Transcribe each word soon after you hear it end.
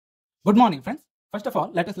Good morning, friends. First of all,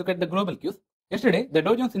 let us look at the global cues. Yesterday, the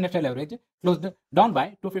Dow Jones Industrial Average closed down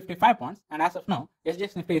by 255 points, and as of now,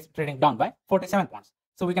 SGX Nifty is trading down by 47 points.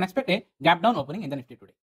 So we can expect a gap down opening in the Nifty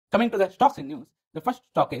today. Coming to the stocks in news, the first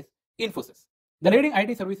stock is Infosys. The leading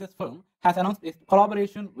IT services firm has announced its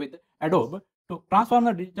collaboration with Adobe to transform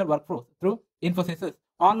the digital workforce through Infosys'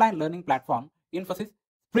 online learning platform, Infosys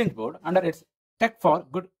Springboard, under its Tech for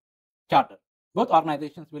Good charter. Both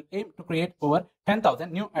organizations will aim to create over 10,000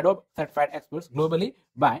 new Adobe certified experts globally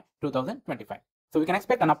by 2025. So we can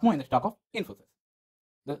expect an up move in the stock of Infosys.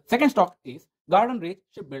 The second stock is Garden Reach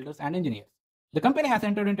Shipbuilders and Engineers. The company has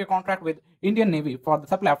entered into a contract with Indian Navy for the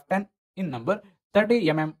supply of 10 in number 30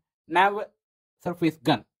 mm Nav Surface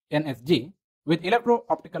Gun (NSG) with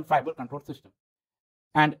electro-optical fiber control system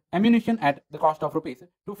and ammunition at the cost of rupees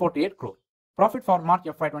 248 crore. Profit for March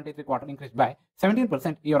FY23 quarter increased by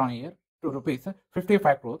 17% year-on-year to rupees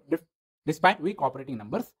 55 crore despite weak operating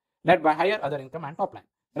numbers led by higher other income and top line.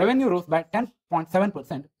 Revenue rose by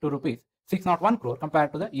 10.7% to rupees 601 crore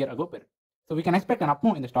compared to the year ago period. So we can expect an up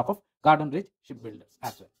move in the stock of Garden Ridge Shipbuilders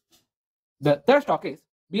as well. The third stock is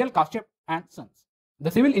BL Kashyap and Sons.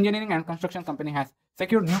 The civil engineering and construction company has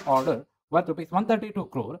secured new order worth rupees 132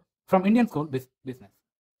 crore from Indian School Business.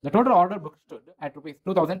 The total order book stood at rupees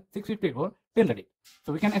 2,650 crore till the date.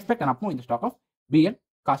 So we can expect an up move in the stock of BL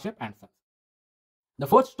Kashyap and Sons. The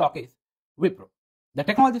fourth stock is Wipro. The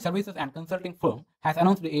technology services and consulting firm has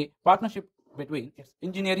announced a partnership between its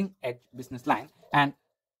engineering edge business line and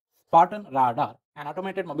Spartan Radar, an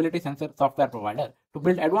automated mobility sensor software provider, to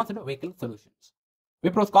build advanced vehicle solutions.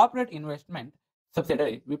 Wipro's corporate investment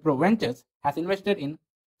subsidiary, Wipro Ventures, has invested in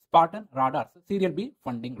Spartan Radar's Serial B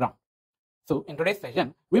funding round. So in today's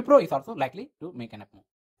session, Wipro is also likely to make an up move.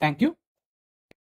 Thank you.